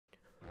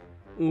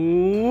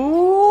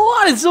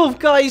What is up,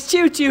 guys?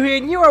 Choo-Choo here,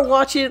 and you are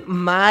watching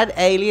Mad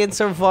Alien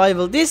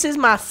Survival. This is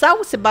my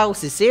Saucy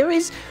Bousy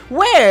series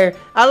where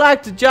I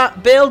like to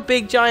build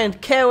big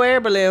giant cow air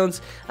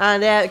balloons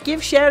and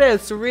give shout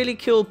outs to really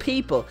cool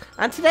people.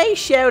 And today's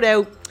shout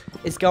out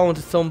is going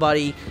to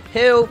somebody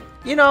who,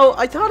 you know,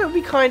 I thought it would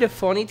be kind of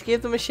funny to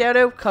give them a shout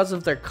out because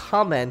of their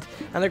comment.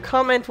 And their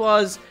comment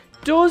was,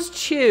 does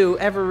Choo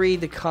ever read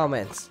the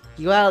comments?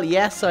 Well,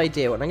 yes I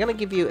do, and I'm going to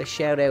give you a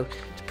shout out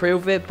to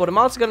prove it, but I'm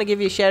also going to give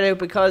you a shout out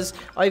because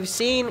I've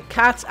seen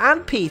Cats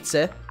and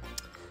Pizza,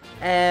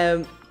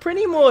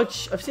 pretty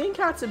much, I've seen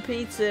Cats and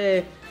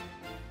Pizza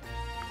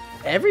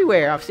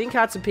everywhere. I've seen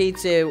Cats and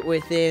Pizza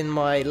within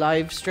my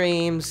live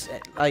streams,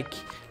 like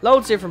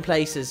loads of different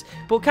places,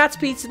 but Cats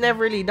Pizza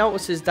never really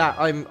notices that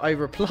I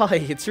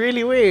reply. It's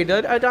really weird.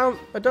 I don't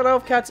know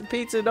if Cats and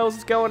Pizza knows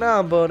what's going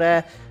on,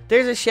 but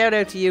there's a shout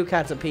out to you,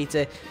 Cats and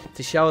Pizza,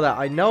 to show that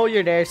I know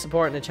you're there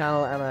supporting the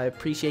channel and I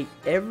appreciate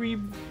every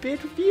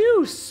bit of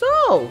you.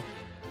 So,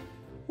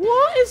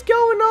 what is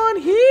going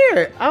on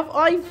here? Have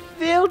I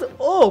filled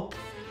up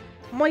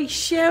my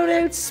shout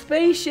out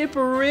spaceship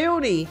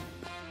Rooney?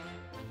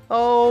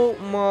 Oh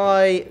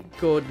my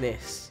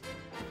goodness.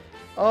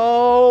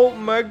 Oh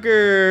my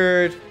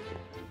god.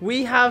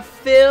 We have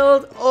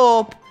filled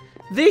up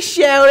this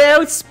shout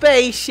out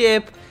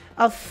spaceship.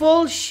 A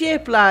full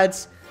ship,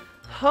 lads.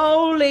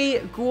 Holy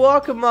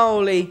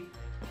guacamole.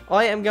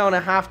 I am going to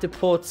have to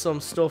put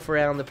some stuff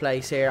around the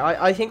place here.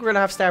 I think we're going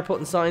to have to start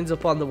putting signs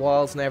up on the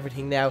walls and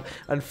everything now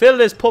and fill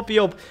this puppy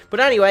up. But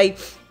anyway,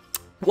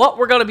 what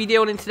we're going to be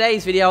doing in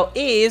today's video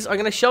is I'm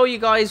going to show you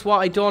guys what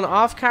I done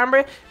off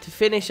camera to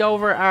finish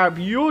over our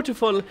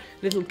beautiful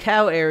little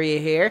cow area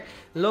here.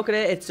 Look at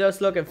it, it's just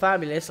looking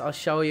fabulous. I'll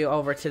show you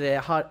over to the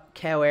hot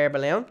cow air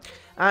balloon.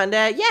 And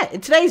yeah, in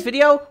today's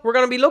video, we're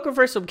going to be looking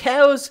for some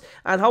cows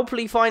and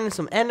hopefully finding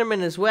some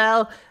Endermen as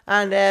well.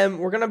 And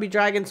we're going to be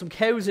dragging some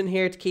cows in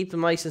here to keep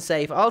them nice and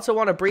safe. I also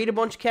want to breed a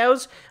bunch of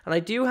cows, and I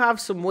do have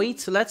some wheat,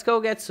 so let's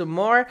go get some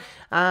more.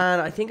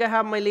 And I think I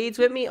have my leads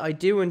with me. I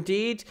do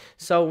indeed.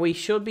 So we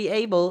should be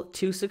able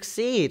to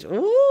succeed.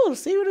 Ooh,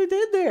 see what I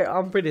did there?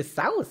 I'm pretty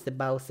saucy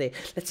about it.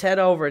 Let's head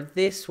over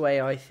this way,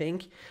 I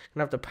think. I'm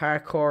going to have to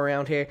parkour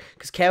around here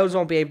because cows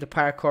won't be able to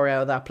parkour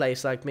out of that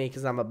place like me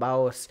because I'm a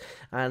boss.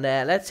 And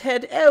let's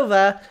head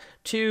over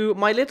to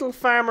my little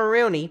farmer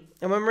Rooney.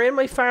 And when we're in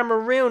my farmer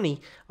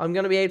Rooney, I'm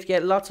going to be able to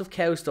get lots of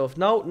cow stuff.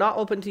 No, not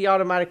up into the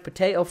automatic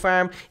potato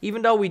farm,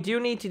 even though we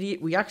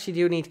actually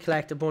do need to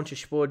collect a bunch of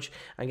spudge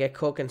and get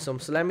cooking some.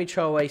 So let me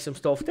throw away some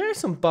stuff. There's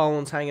some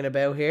bones hanging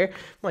about here.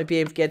 Might be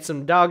able to get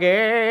some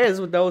doggies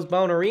with those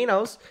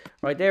bonerinos.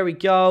 Right, there we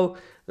go.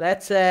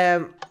 Let's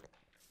see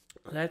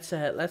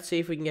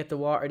if we can get the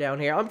water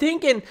down here. I'm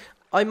thinking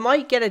I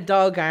might get a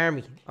dog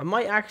army. I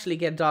might actually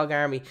get a dog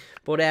army,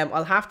 but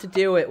I'll have to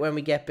do it when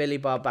we get Billy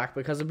Bob back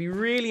because it'd be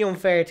really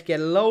unfair to get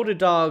a load of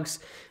dogs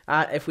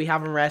if we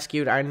haven't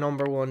rescued our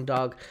 #1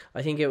 dog.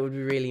 I think it would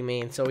be really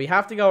mean. So we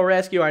have to go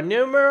rescue our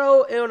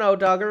numero uno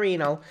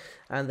doggerino,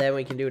 and then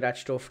we can do that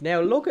stuff. Now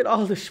look at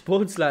all the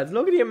spuds, lads.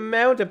 Look at the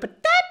amount of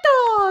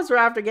potatoes we're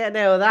after getting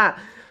out of that.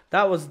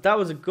 That was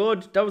a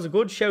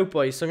good shout,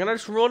 boys. So I'm gonna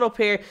just run up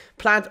here,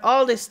 plant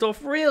all this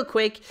stuff real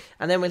quick,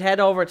 and then we'll head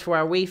over to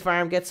our wheat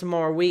farm, get some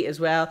more wheat as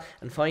well,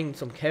 and find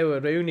some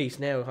cow-a-roonies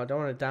now. I don't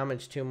want to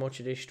damage too much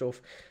of this stuff.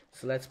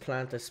 So let's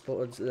plant the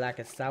spuds like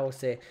a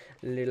saucy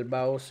little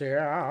boss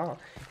here.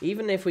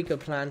 Even if we could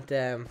plant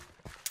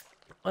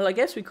well, I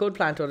guess we could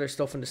plant other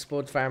stuff in the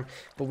spud farm,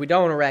 but we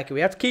don't want to wreck it.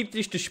 We have to keep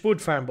this the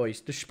spud farm, boys.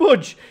 The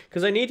spudge!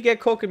 Because I need to get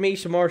cooking me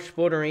some more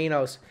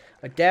spuderinos.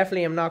 I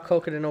definitely am not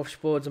cooking enough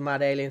spuds in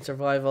Mad Alien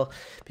Survival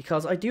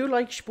because I do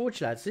like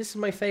spudge, lads. This is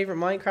my favourite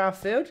Minecraft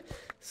food.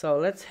 So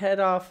let's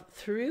head off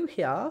through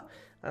here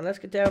and let's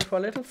get down to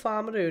our little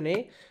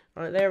farmeroonie.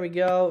 Right, there we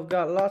go. We've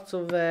got lots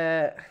of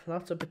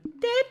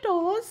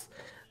potatoes.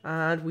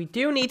 And we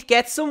do need to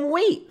get some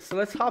wheat. So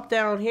let's hop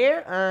down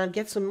here and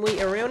get some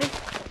wheat around it.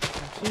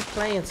 Keep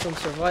playing some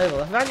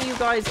survival. Have any of you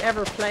guys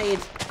ever played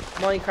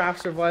Minecraft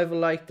survival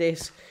like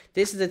this?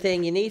 This is the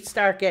thing, you need to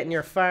start getting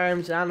your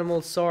farms,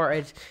 animals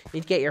sorted, you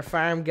need to get your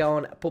farm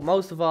going, but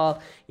most of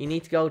all, you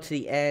need to go to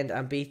the end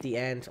and beat the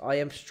end. I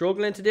am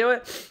struggling to do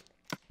it.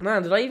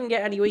 Man, did I even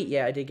get any wheat?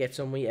 Yeah, I did get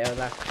some wheat out of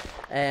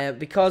that.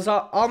 Because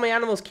all my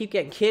animals keep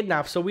getting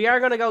kidnapped, so we are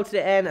going to go to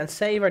the end and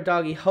save our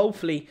doggy,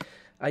 hopefully.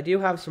 I do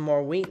have some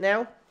more wheat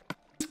now,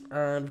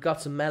 and we've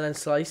got some melon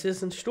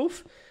slices and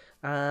stuff.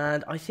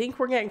 And I think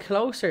we're getting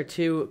closer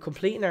to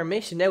completing our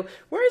mission. Now,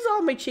 where's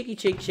all my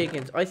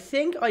chickens? I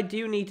think I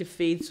do need to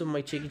feed some of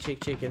my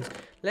chickens.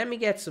 Let me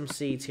get some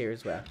seeds here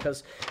as well,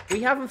 because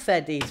we haven't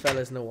fed these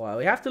fellas in a while.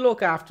 We have to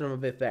look after them a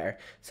bit better.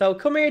 So,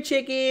 come here,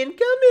 chicken. Come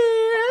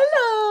here.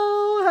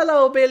 Hello.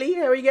 Hello, Billy.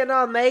 How are you getting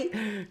on, mate?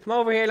 Come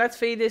over here. Let's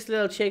feed this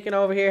little chicken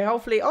over here.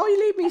 Hopefully, oh, you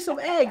leave me some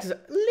eggs.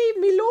 Leave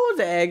me loads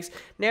of eggs.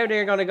 Now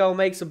they're going to go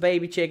make some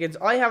baby chickens.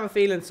 I have a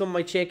feeling some of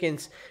my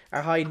chickens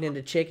are hiding in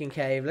the chicken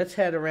cave. Let's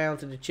head around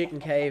to the chicken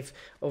cave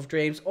of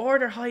dreams. Or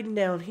they're hiding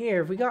down here.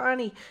 Have we got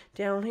any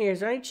down here?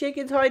 Is there any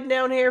chickens hiding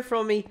down here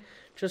from me?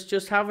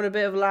 Just having a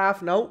bit of a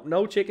laugh. No,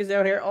 no chickens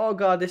down here. Oh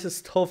god, this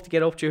is tough to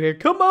get up to here.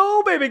 Come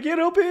on, baby, get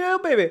up here,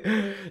 baby.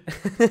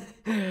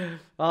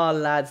 Oh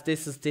lads,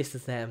 this is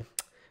them.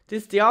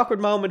 This is the awkward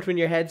moment when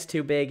your head's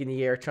too big and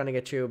you're trying to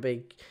get through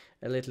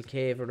a little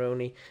cave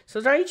around. So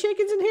is there any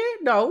chickens in here?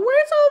 No.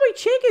 Where's all my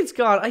chickens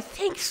gone? I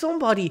think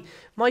somebody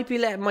might be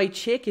letting my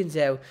chickens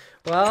out.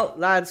 Well,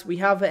 lads, we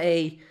have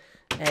a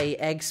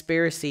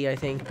eggspiracy, I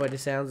think, by the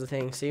sounds of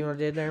things. See what I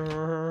did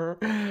there?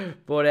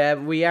 But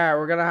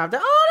we're gonna have to.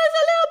 Oh, there's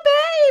a little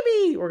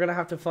baby. We're gonna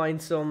have to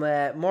find some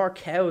more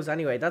cows.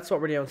 Anyway, that's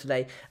what we're doing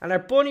today. And our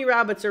bunny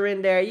rabbits are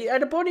in there. Are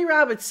the bunny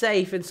rabbits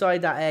safe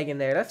inside that egg in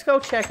there? Let's go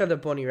check on the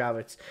bunny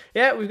rabbits.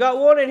 Yeah, we've got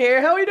one in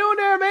here. How are you doing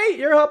there, mate?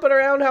 You're hopping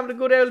around having a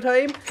good old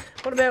time.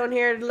 What about in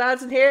here? The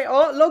lads in here?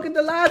 Oh, look at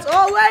the lads.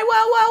 Oh, wait,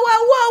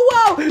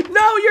 whoa.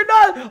 No, you're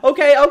not.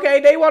 Okay.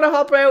 They want to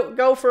hop out,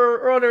 go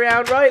for a run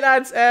around. Right,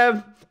 lads.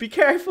 Be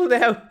careful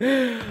now.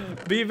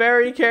 Be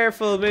very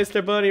careful,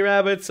 Mr. Bunny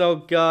Rabbits. Oh,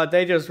 God.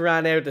 They just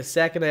ran out the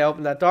second I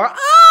opened that door.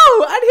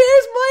 Oh, and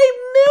here's my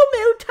Mew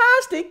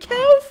Mew-tastic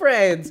cow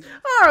friends.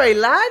 All right,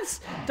 lads.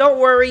 Don't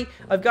worry.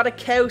 I've got a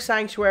cow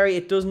sanctuary.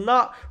 It does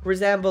not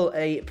resemble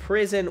a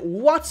prison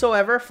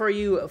whatsoever for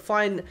you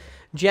fine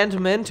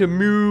gentlemen to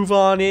move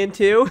on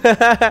into.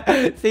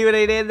 See what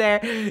I did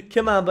there?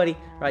 Come on, buddy.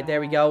 Right, there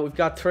we go. We've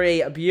got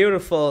 3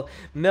 beautiful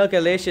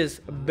milkalicious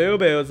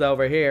boo-boos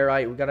over here.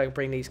 Right, we've got to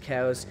bring these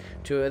cows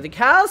to the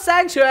cow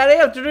sanctuary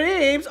of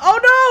dreams.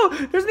 Oh no,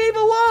 there's an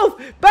evil wolf.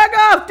 Back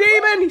off,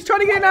 demon. He's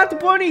trying to get at the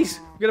bunnies.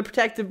 We're going to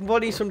protect the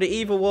bunnies from the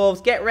evil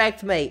wolves. Get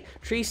wrecked, mate.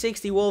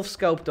 360 wolf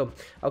scoped them.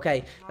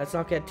 Okay, let's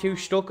not get too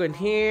stuck in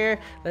here.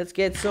 Let's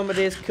get some of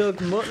this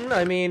cooked mutton.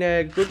 I mean,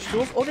 good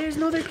stuff. Oh, there's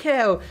another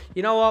cow.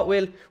 You know what?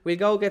 We'll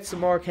go get some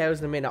more cows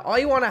in a minute.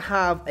 I want to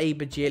have a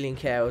bajillion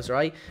cows,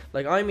 right?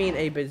 Like, I mean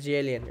a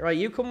bajillion. Right,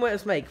 you come with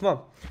us, mate. Come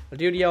on. I'll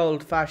do the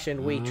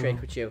old-fashioned wheat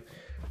trick with you.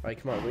 Right,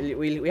 come on.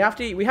 We have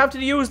to use we have to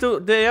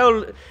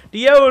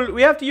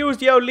use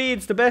the old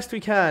leads the best we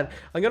can.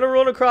 I'm gonna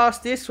run across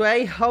this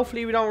way.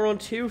 Hopefully we don't run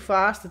too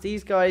fast that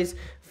these guys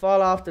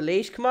fall off the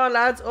leash. Come on,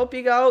 lads, up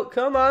you go.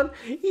 Come on.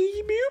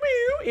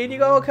 In you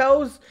go,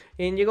 cows.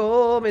 In you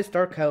go,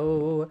 Mr.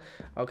 Cow.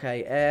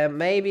 Okay,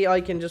 maybe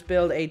I can just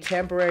build a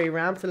temporary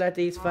ramp to let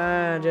these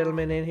fine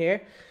gentlemen in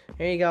here.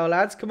 Here you go,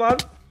 lads. Come on.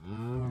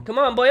 Come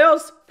on,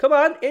 boyos. Come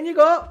on, in you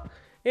go.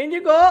 In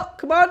you go.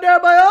 Come on there,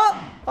 boyo.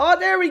 Oh,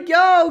 there we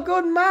go.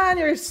 Good man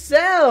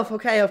yourself.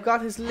 Okay, I've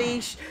got his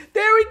leash.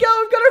 There we go.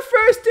 We've got our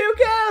first 2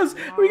 cows.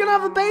 Are we going to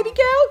have a baby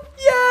cow?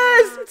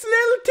 Yes, it's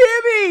little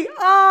Timmy.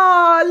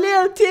 Oh,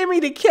 little Timmy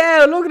the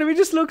cow. Look at him. He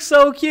just looks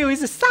so cute.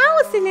 He's a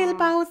saucy little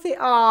bossy.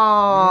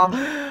 Oh,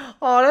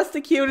 that's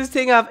the cutest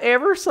thing I've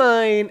ever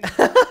seen.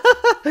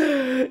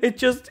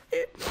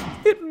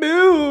 It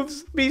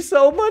moves me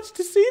so much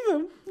to see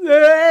them.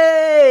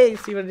 Hey,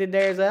 see what I did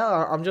there as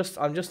well?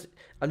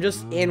 I'm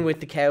just in with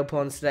the cow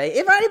puns today.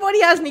 If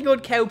anybody has any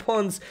good cow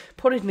puns,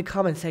 put it in the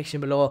comment section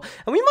below.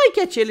 And we might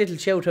get you a little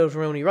shout out,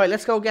 Rooney. Right,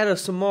 let's go get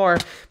us some more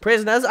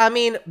prisoners. I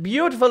mean,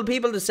 beautiful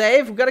people to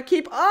save. We've got to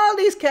keep all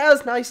these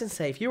cows nice and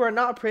safe. You are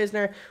not a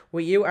prisoner.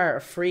 Well, you are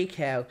a free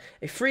cow.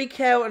 A free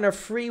cow in a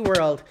free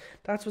world.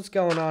 That's what's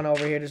going on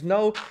over here. There's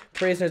no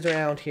prisoners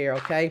around here,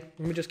 okay?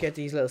 Let me just get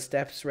these little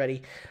steps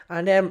ready.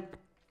 And,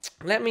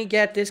 let me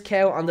get this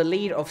cow on the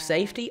lead of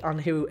safety,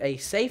 onto a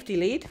safety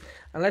lead.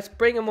 And let's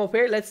bring him up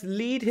here. Let's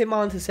lead him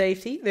on to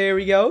safety. There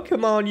we go.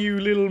 Come on, you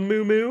little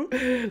moo-moo.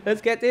 Let's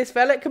get this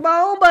fella. Come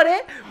on, buddy.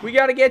 We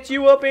got to get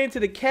you up into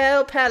the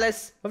cow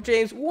palace of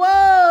James.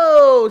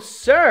 Whoa,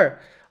 sir.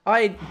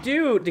 I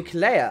do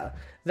declare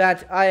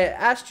that I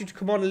asked you to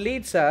come on the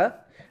lead, sir.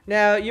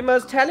 Now, you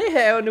must tell you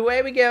how, and the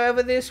way we go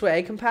over this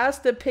way, come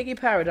past the piggy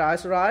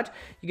paradise, right?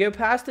 You go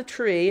past the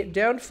tree,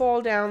 don't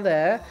fall down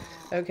there.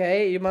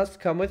 Okay, you must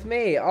come with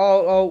me.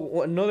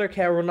 Oh, another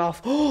cow run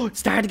off. Oh, it's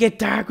starting to get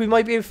dark. We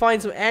might be able to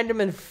find some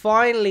Endermen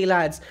finally,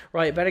 lads.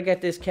 Right, better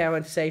get this cow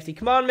into safety.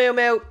 Come on, Mew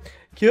Mew.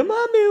 Come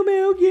on, Mew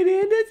Mew. Get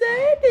into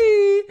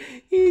safety.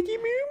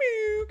 Mew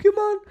Mew. Come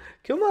on.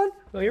 Come on.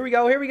 Oh, here we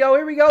go. Here we go.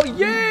 Here we go.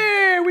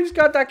 Yeah, we just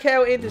got that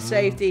cow into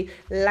safety.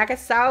 Like a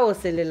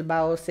saucy little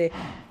bossy.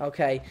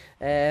 Okay,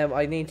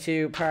 I need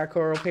to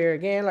parkour up here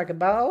again like a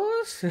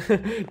boss.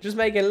 Just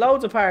making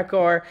loads of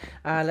parkour.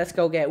 Let's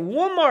go get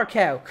one more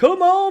cow.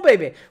 Come on,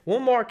 baby.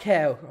 One more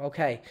cow.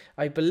 Okay,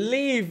 I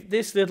believe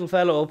this little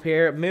fellow up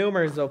here,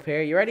 Moomer's up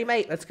here. You ready,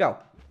 mate? Let's go.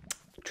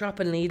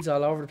 Dropping leads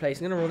all over the place.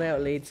 I'm going to run out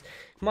of leads.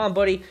 Come on,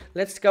 buddy.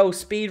 Let's go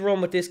speed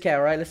run with this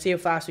cow, right? Let's see how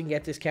fast we can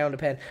get this cow in the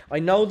pen. I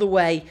know the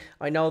way.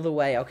 I know the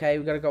way, okay?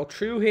 We've got to go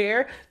through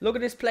here. Look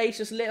at this place.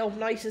 Just lit up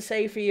nice and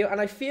safe for you.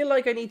 And I feel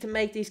like I need to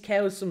make these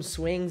cows some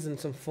swings and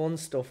some fun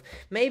stuff.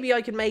 Maybe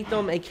I could make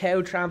them a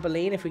cow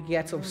trampoline if we could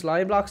get some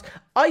slime blocks.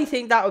 I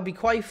think that would be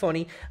quite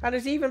funny. And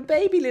there's even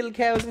baby little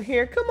cows in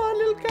here. Come on,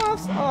 little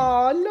calves.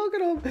 Oh, look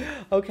at them.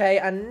 Okay,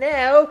 and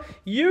now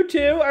you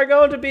two are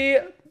going to be...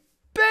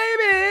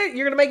 Baby!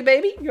 You're gonna make a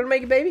baby? You're gonna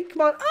make a baby?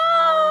 Come on.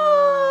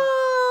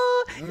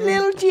 Oh!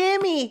 Little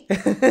Jimmy.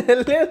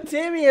 Little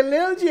Timmy and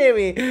little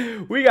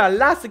Jimmy. We got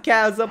lots of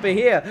cows up in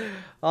here.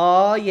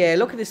 Oh yeah,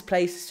 look at this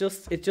place.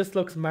 It just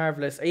looks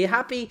marvelous. Are you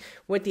happy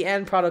with the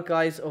end product,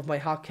 guys, of my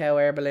hot cow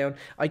air balloon?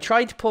 I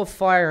tried to put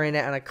fire in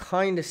it and I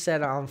kind of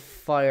set it on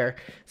fire,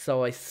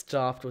 so I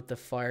stopped with the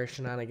fire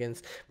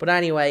shenanigans. But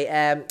anyway,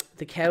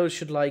 the cows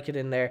should like it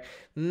in there.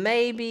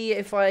 Maybe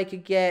if I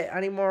could get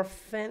any more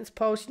fence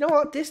posts. You know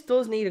what? This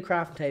does need a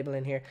crafting table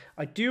in here.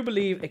 I do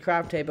believe a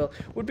crafting table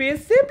would be a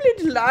simply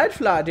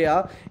delightful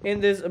idea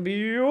in this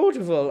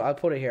beautiful... I'll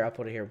put it here.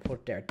 Put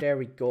it there. There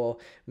we go.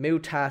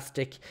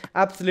 Mutastic.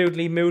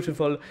 Absolutely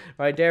beautiful.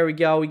 Right, there we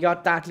go. We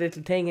got that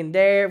little thing in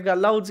there. We've got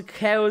loads of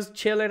cows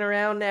chilling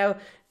around now.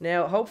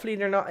 Now, hopefully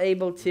they're not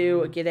able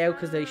to get out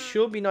because they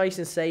should be nice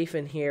and safe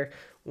in here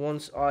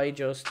once I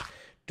just...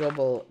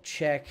 double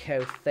check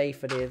how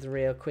safe it is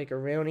real quick,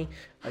 Rooney.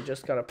 I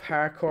just got a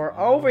parkour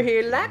over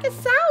here like a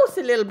sauce,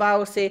 a little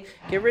bossy.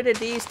 Get rid of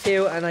these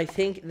two, and I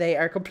think they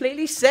are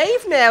completely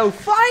safe now.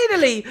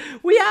 Finally,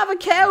 we have a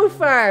cow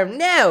farm.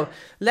 Now,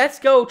 let's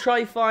go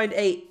try find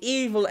a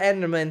evil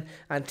enderman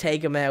and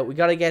take him out. We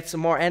got to get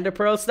some more ender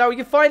pearls so that we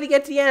can finally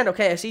get to the end.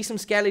 Okay, I see some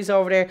skellies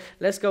over there.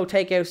 Let's go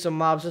take out some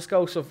mobs. Let's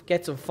go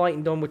get some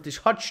fighting done with this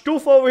hot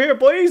stuff over here,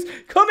 boys.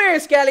 Come here,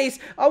 skellies.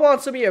 I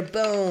want some of your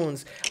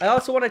bones. I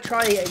also want to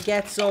try and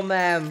get some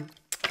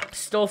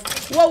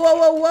stuff.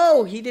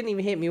 Whoa, he didn't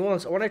even hit me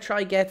once. I want to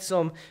try get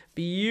some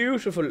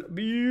beautiful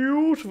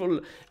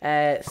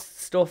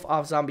stuff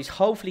of zombies,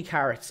 hopefully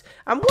carrots.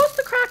 And what's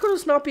the crack with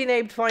us not being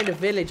able to find a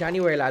village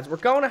anywhere, lads? We're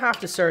going to have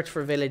to search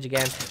for a village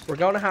again. We're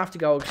going to have to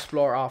go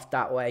explore off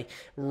that way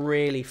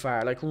really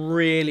far, like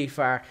really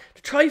far,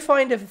 to try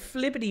find a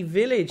flippity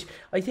village.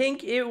 I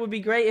think it would be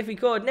great if we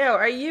could. Now,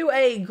 are you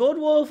a good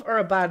wolf or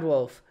a bad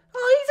wolf?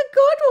 Oh, he's a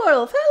good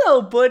wolf.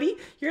 Hello, buddy.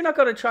 You're not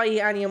going to try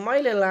eat any of my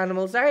little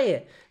animals, are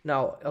you?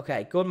 No.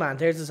 Okay, good man.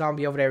 There's a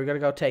zombie over there. We're going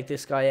to go take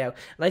this guy out.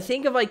 And I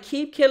think if I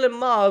keep killing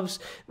mobs,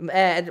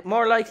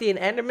 more likely an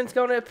enderman's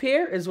going to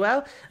appear as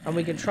well. And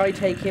we can try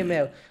take him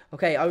out.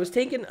 Okay, I was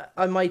thinking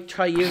I might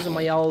try using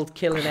my old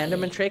kill an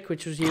enderman trick,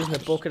 which was using a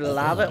bucket of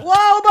lava. Whoa,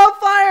 I'm on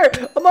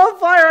fire! I'm on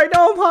fire! I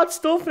know I'm hot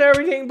stuff and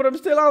everything, but I'm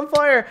still on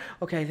fire.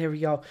 Okay, there we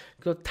go.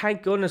 Good.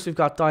 Thank goodness we've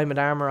got diamond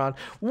armor on.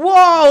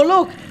 Whoa,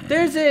 look!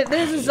 There's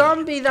a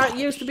zombie that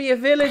used to be a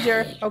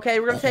villager.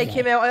 Okay, we're gonna take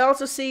him out. I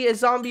also see a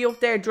zombie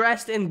up there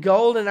dressed in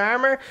golden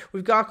armor.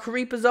 We've got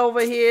creepers over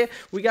here.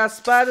 We got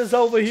spiders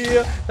over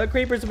here. That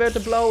creeper's about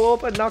to blow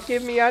up and not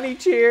give me any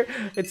cheer.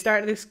 It's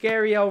starting to get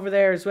scary over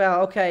there as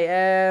well.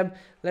 Okay,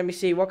 let me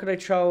see, what can I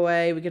throw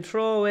away? We can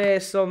throw away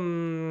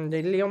some...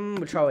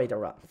 We'll throw away the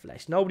rotten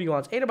flesh. Nobody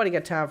wants... Ain't nobody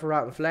got time for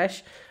rotten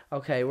flesh.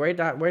 Okay, where'd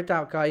that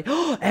guy...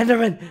 Oh,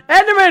 Enderman!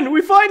 Enderman!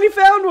 We finally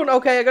found one!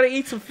 Okay, I gotta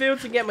eat some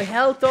food to get my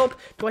health up.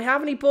 Do I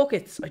have any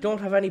buckets? I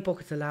don't have any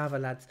buckets of lava,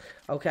 lads.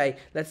 Okay,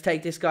 let's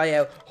take this guy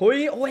out.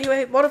 Wait,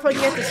 what if I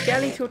get the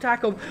skelly to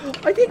attack him?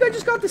 I think I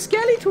just got the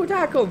skelly to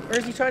attack him. Or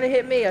is he trying to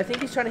hit me? I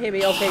think he's trying to hit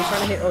me. Okay, he's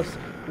trying to hit us.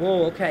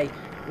 Whoa, okay.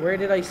 Where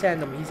did I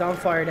send him? He's on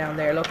fire down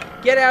there. Look,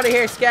 get out of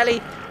here,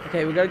 Skelly.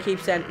 Okay, we gotta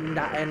keep sending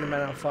that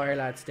enderman on fire,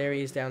 lads. There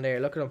he is down there.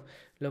 Look at him.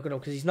 Look at him,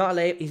 because he's not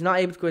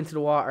able to go into the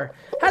water.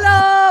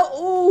 Hello!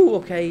 Oh,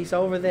 okay, he's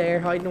over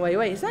there hiding away.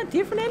 Wait, is that a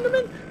different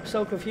enderman? I'm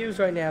so confused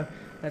right now.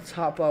 Let's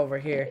hop over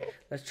here.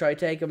 Let's try to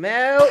take him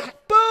out.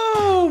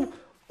 Boom!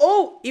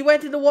 Oh, he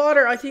went in the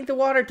water. I think the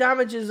water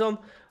damages him.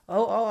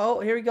 Oh,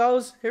 here he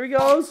goes. Here he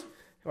goes.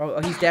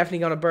 Oh, he's definitely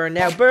gonna burn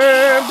now.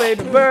 Burn,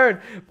 baby,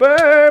 burn.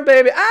 Burn,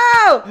 baby.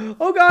 Ow!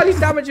 Oh, God, he's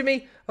damaging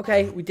me.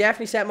 Okay, we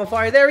definitely set him on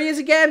fire. There he is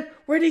again.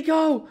 Where'd he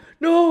go?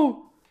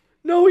 No,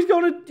 he's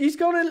gonna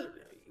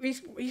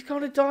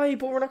die,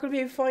 but we're not gonna be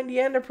able to find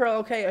the ender pearl.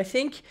 Okay, I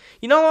think,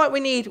 you know what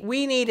we need?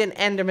 We need an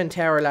enderman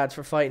tower, lads,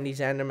 for fighting these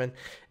endermen.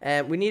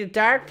 We need a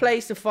dark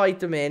place to fight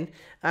them in.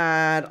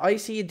 And I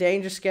see a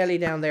dangerous skelly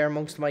down there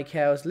amongst my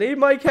cows. Leave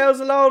my cows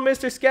alone,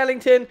 Mr.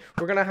 Skellington.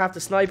 We're gonna have to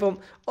snipe him.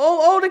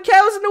 Oh, the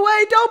cow's in the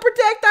way. Don't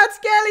protect that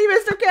skelly,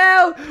 Mr.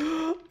 Cow.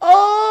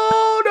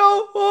 Oh,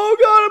 no. Oh,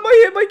 God, I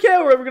might hit my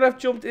cow. We're gonna have to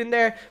jump in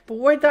there. But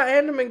where'd that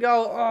enderman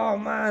go? Oh,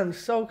 man,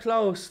 so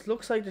close.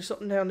 Looks like there's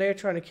something down there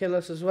trying to kill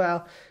us as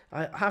well.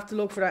 I have to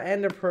look for that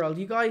ender pearl.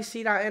 Do you guys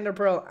see that ender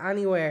pearl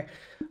anywhere?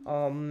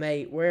 Oh,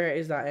 mate, where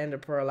is that ender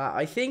pearl at?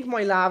 I think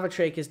my lava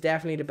trick is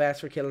definitely the best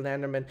for killing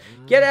endermen.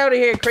 Get out of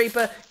here,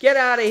 creeper. Get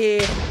out of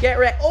here. Get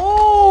wrecked.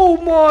 Oh,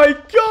 my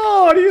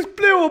God. He just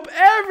blew up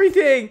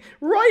everything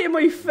right in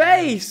my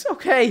face.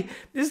 Okay,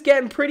 this is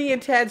getting pretty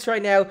intense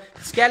right now.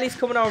 Skelly's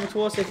coming over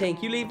to us, I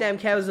think. You leave them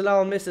cows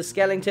alone, Mr.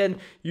 Skellington.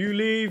 You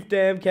leave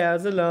them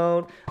cows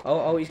alone.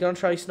 Oh, he's going to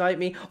try to snipe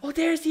me. Oh,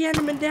 there's the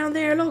enderman down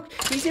there. Look,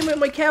 he's in with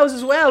my cows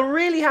as well.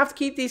 Really have to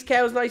keep these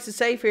cows nice and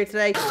safe here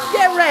today.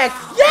 Get wrecked.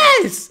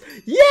 Yes!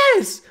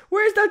 Yes!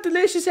 Where's that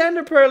delicious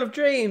ender pearl of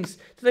dreams?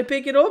 Did I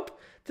pick it up?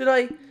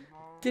 Did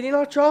he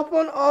not drop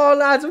one? Oh,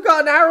 lads, I've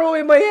got an arrow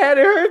in my head.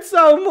 It hurts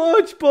so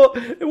much, but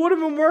it would have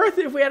been worth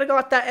it if we had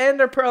got that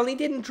ender pearl and he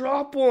didn't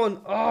drop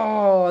one.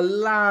 Oh,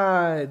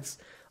 lads.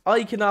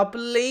 I cannot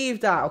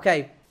believe that.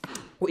 Okay,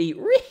 we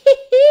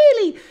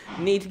really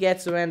need to get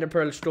some ender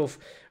pearl stuff.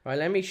 Right,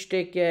 let me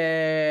stick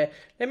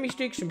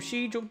some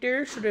seeds up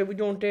there so that we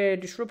don't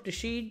disrupt the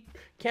seed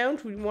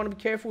count. We want to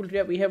be careful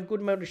that we have a good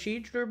amount of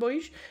seeds there,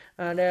 boys.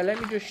 And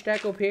let me just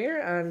stack up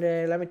here,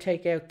 and let me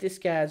take out this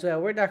guy as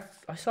well.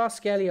 I saw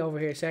Skelly over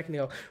here a second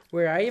ago.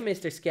 Where are you,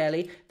 Mr.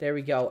 Skelly? There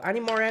we go. Any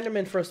more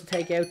Endermen for us to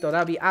take out, though?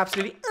 That'd be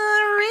absolutely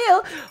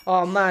unreal.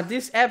 Oh, man,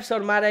 this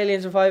episode of Mad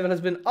Alien Survival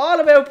has been all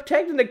about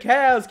protecting the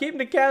cows, keeping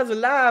the cows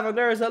alive, and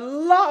there's a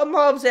lot of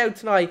mobs out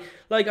tonight.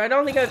 Like, I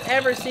don't think I've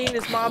ever seen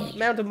this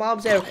amount of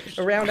mobs out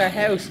around our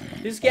house.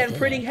 This is getting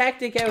pretty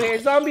hectic out here.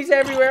 Zombies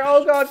everywhere.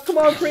 Oh, God, come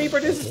on, creeper.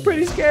 This is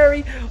pretty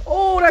scary.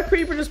 Oh, that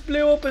creeper just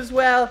blew up as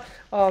well.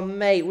 Oh,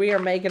 mate, we are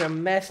making a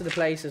mess of the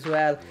place as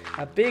well.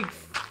 A big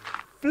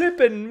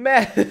flippin'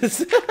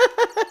 mess.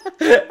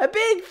 A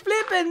big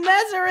flippin'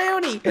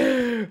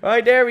 mess-a-rooney.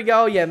 Right, there we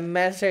go, you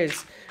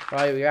messers.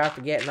 Right, we're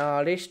after getting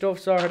all this stuff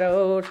sorted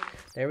out.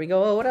 There we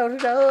go.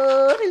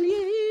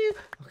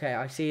 Okay,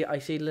 I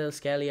see little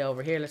Skelly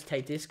over here. Let's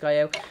take this guy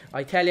out.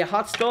 I tell you,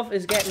 hot stuff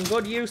is getting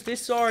good use.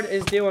 This sword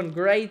is doing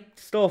great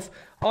stuff.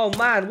 Oh,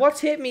 man, what's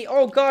hit me?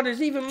 Oh, God,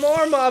 there's even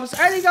more mobs.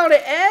 Are they going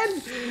to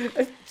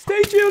end?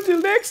 Stay tuned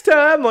till next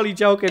time. I'm only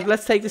joking.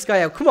 Let's take this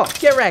guy out. Come on,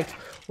 get wrecked.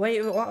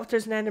 Wait, what if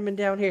there's an Enderman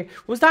down here?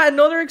 Was that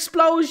another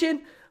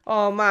explosion?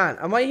 Oh, man,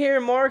 am I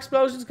hearing more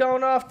explosions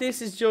going off?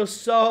 This is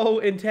just so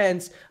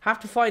intense. Have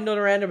to find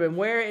another Enderman.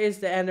 Where is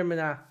the Enderman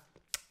at?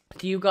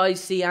 Do you guys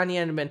see any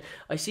Enderman?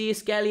 I see a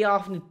Skelly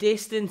off in the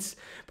distance,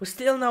 but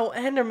still no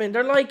Enderman.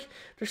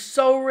 They're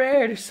so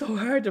rare. They're so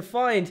hard to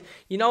find.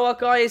 You know what,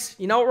 guys?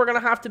 You know what we're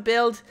going to have to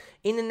build?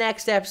 In the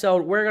next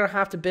episode, we're going to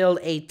have to build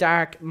a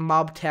dark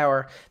mob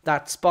tower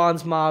that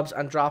spawns mobs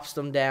and drops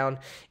them down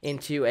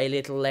into a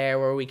little lair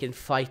where we can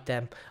fight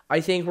them.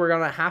 I think we're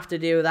going to have to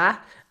do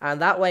that. And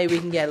that way we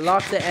can get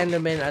lots of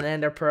Endermen and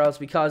Ender Pearls,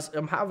 because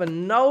I'm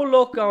having no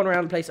luck going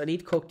around the place. I need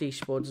to cook these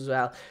spuds as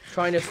well,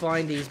 trying to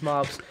find these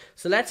mobs.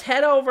 So let's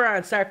head over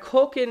and start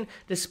cooking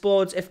the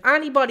spuds. If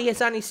anybody has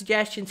any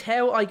suggestions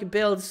how I could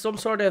build some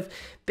sort of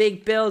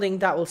big building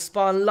that will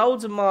spawn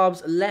loads of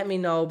mobs, let me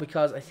know,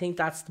 because I think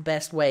that's the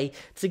best way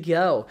to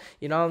go.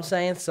 You know what I'm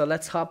saying? So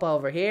let's hop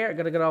over here. I'm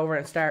gonna go over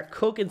and start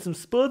cooking some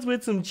spuds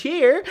with some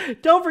cheer.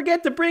 Don't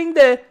forget to bring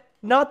the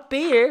not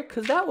beer,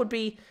 because that would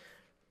be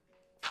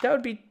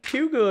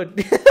too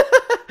good.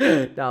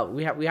 No,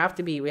 we have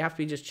to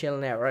be just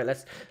chilling out. Right,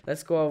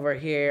 let's go over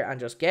here and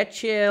just get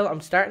chill.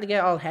 I'm starting to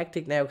get all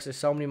hectic now because there's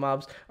so many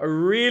mobs. I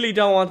really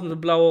don't want them to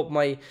blow up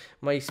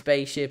my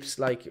spaceships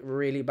like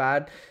really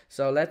bad.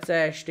 So let's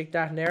stick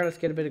that in there. Let's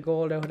get a bit of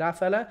gold out of that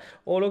fella.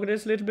 Oh, look at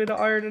this little bit of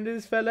iron in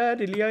this fella.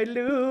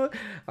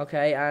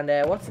 Okay,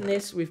 and what's in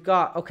this? We've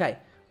got, okay,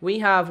 we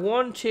have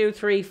 1, 2,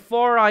 3,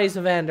 4 eyes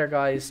of Ender,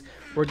 guys.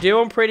 We're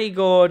doing pretty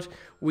good.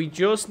 We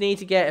just need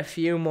to get a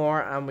few more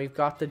and we've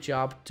got the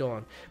job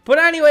done. But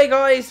anyway,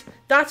 guys,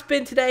 that's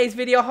been today's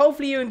video.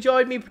 Hopefully you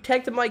enjoyed me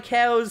protecting my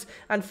cows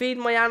and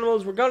feeding my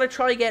animals. We're going to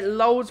try to get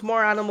loads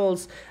more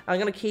animals. I'm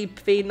going to keep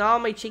feeding all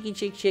my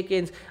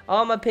chickens,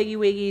 all my piggy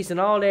wiggies and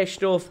all their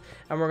stuff.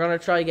 And we're going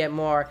to try to get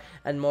more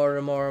and more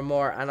and more and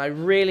more. And I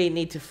really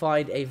need to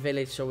find a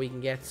village so we can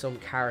get some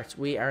carrots.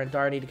 We are in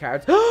dire need of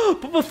carrots.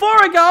 But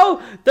before I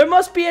go, there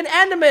must be an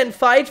Enderman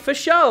fight for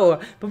show.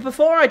 But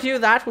before I do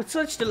that, with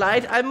such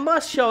delight, I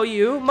must show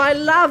you my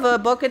lava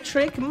bucket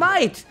trick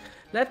might.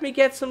 Let me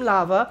get some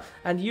lava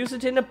and use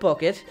it in a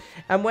bucket,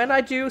 and when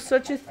I do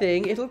such a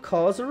thing, it'll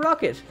cause a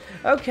rocket.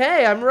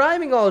 Okay, I'm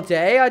rhyming all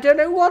day. I don't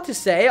know what to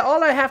say.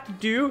 All I have to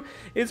do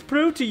is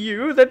prove to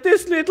you that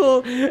this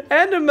little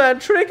Enderman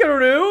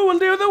trickaroo will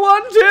do the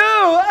 1, 2.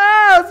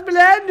 Oh,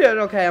 splendid.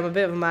 Okay, I'm a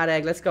bit of a mad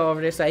egg. Let's go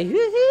over this way.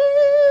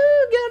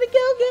 Gotta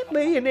go get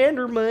me an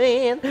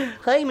Enderman.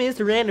 Hey,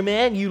 Mr.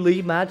 Enderman, you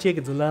leave my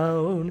chickens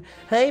alone.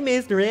 Hey,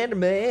 Mr.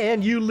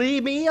 Enderman, you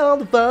leave me on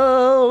the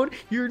phone.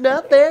 You're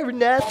not very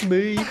nice to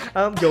me.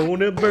 I'm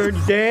gonna burn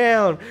you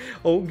down.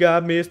 Oh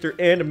God, Mr.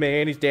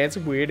 Enderman, he's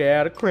dancing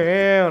without a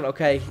crown.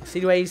 Okay, see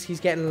the way he's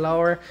getting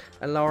lower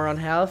and lower on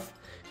health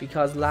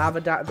because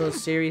lava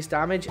does serious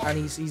damage, and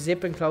he's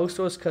zipping close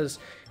to us because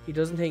he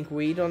doesn't think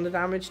we done the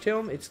damage to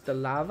him. It's the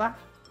lava.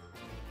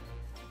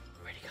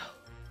 Where'd he go?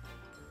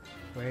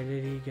 Where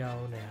did he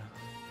go now?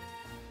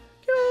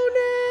 Go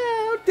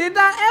now! Did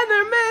that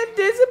Enderman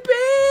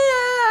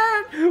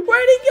disappear?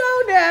 Where'd he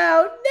go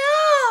now? No!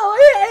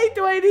 I hate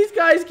the way these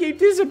guys keep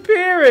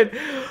disappearing.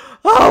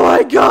 Oh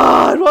my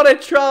God! What a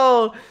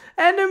troll!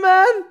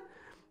 Enderman!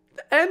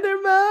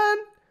 Enderman!